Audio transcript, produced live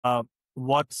uh,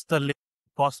 what's the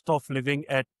cost of living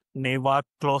at Newark,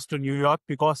 close to New York?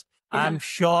 Because I'm Yeah.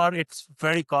 sure it's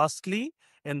very costly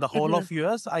in the whole Hmm. of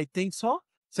US. I think so.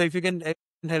 So if you can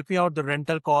help me out, the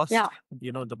rental cost, Yeah.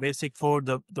 the basic food,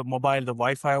 the mobile, the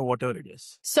Wi-Fi, whatever it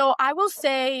is. So I will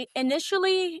say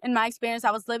initially in my experience,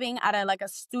 I was living at a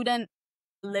student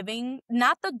living,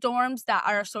 not the dorms that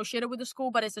are associated with the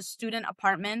school, but it's a student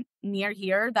apartment near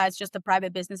here that's just a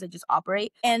private business that just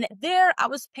operate. And there I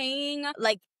was paying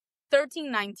like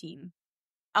 13-19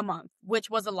 a month, which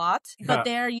was a lot, but Yeah.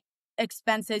 their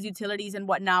expenses, utilities, and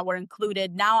whatnot were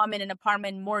included. Now I'm in an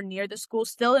apartment more near the school,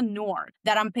 still in Newark,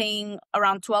 that I'm paying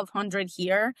around 1,200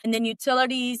 here. And then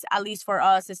utilities, at least for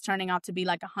us, is turning out to be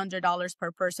like $100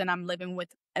 per person. I'm living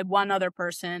with one other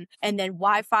person. And then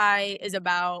Wi-Fi is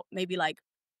about maybe like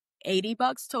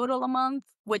 $80 total a month,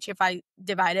 which if I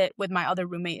divide it with my other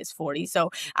roommate is 40. So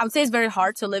I would say it's very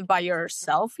hard to live by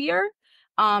yourself here,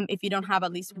 if you don't have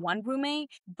at least one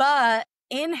roommate. But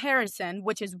in Harrison,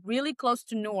 which is really close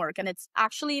to Newark, and it's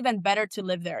actually even better to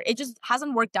live there. It just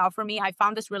hasn't worked out for me. I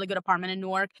found this really good apartment in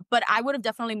Newark, but I would have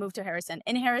definitely moved to Harrison.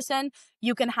 In Harrison,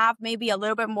 you can have maybe a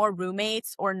little bit more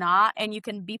roommates or not, and you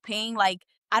can be paying like,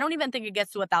 I don't even think it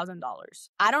gets to $1,000.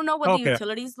 I don't know what the Okay.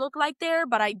 utilities look like there,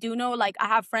 but I do know like I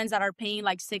have friends that are paying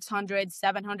like $600,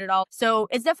 $700. So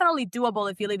it's definitely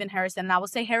doable if you live in Harrison. And I would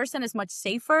say Harrison is much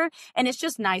safer and it's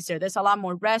just nicer. There's a lot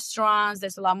more restaurants.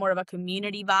 There's a lot more of a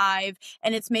community vibe,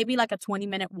 and it's maybe like a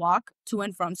 20-minute walk to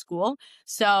and from school.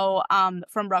 So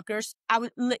from Rutgers, I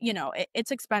would,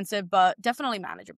 it's expensive, but definitely manageable.